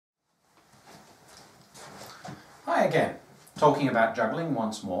Hi again, talking about juggling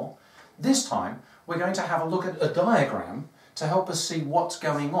once more. This time we're going to have a look at a diagram to help us see what's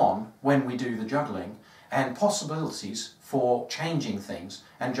going on when we do the juggling and possibilities for changing things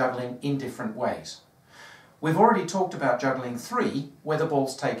and juggling in different ways. We've already talked about juggling 3, where the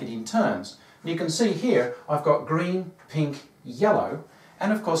balls take it in turns. And you can see here I've got green, pink, yellow,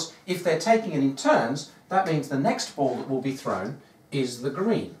 and of course if they're taking it in turns, that means the next ball that will be thrown is the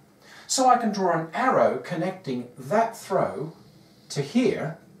green. So I can draw an arrow connecting that throw to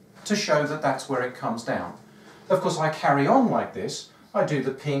here to show that that's where it comes down. Of course I carry on like this. I do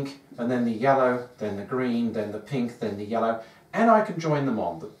the pink and then the yellow, then the green, then the pink, then the yellow, and I can join them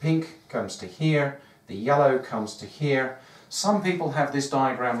on. The pink comes to here, the yellow comes to here. Some people have this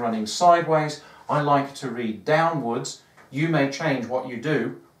diagram running sideways. I like to read downwards. You may change what you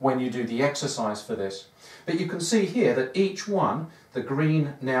do when you do the exercise for this. But you can see here that each one, the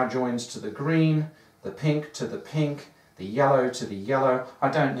green now joins to the green, the pink to the pink, the yellow to the yellow. I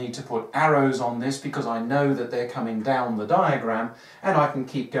don't need to put arrows on this because I know that they're coming down the diagram, and I can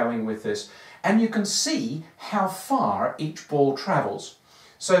keep going with this. And you can see how far each ball travels.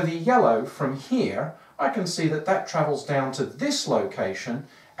 So the yellow from here, I can see that that travels down to this location,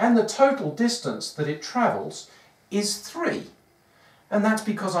 and the total distance that it travels is 3. And that's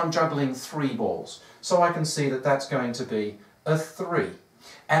because I'm juggling 3 balls. So I can see that that's going to be a 3.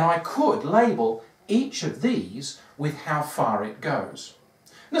 And I could label each of these with how far it goes.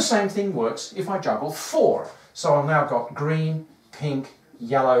 And the same thing works if I juggle 4. So I've now got green, pink,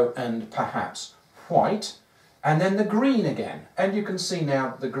 yellow, and perhaps white. And then the green again. And you can see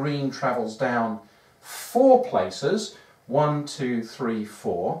now the green travels down 4 places. 1, 2, 3,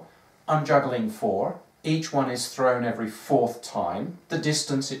 4. I'm juggling 4. Each one is thrown every 4th time. The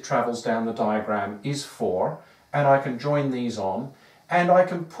distance it travels down the diagram is 4, and I can join these on, and I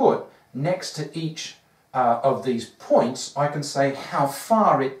can put next to each of these points, I can say how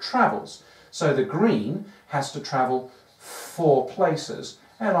far it travels. So the green has to travel 4 places,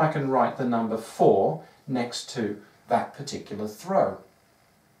 and I can write the number 4 next to that particular throw.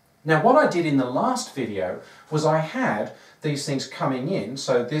 Now what I did in the last video was I had these things coming in,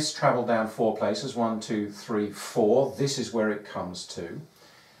 so this travelled down 4 places, 1, 2, 3, 4, this is where it comes to.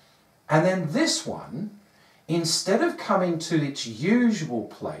 And then this one, instead of coming to its usual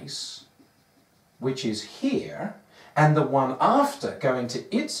place, which is here, and the one after going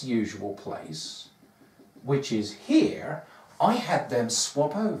to its usual place, which is here, I had them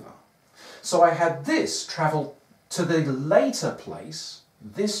swap over. So I had this travel to the later place,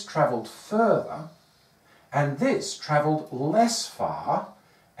 this travelled further, and this travelled less far,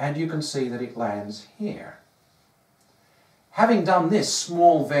 and you can see that it lands here. Having done this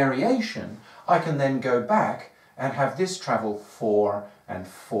small variation, I can then go back and have this travel 4 and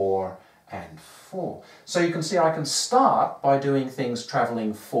 4 and 4. So you can see I can start by doing things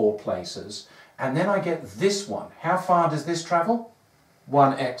travelling 4 places, and then I get this one. How far does this travel?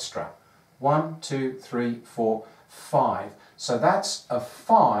 1 extra. 1, 2, 3, 4, 5. So that's a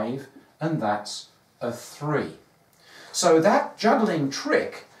 5 and that's a 3. So that juggling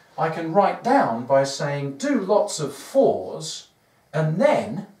trick I can write down by saying do lots of 4s and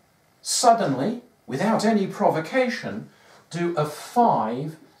then suddenly, without any provocation, do a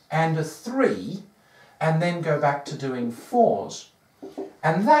 5 and a 3 and then go back to doing 4s.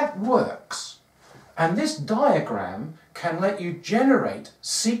 And that works. And this diagram can let you generate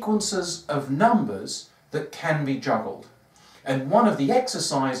sequences of numbers that can be juggled. And one of the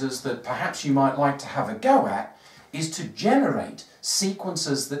exercises that perhaps you might like to have a go at is to generate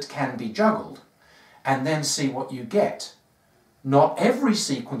sequences that can be juggled and then see what you get. Not every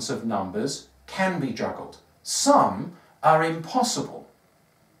sequence of numbers can be juggled. Some are impossible.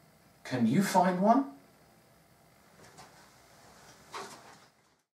 Can you find one?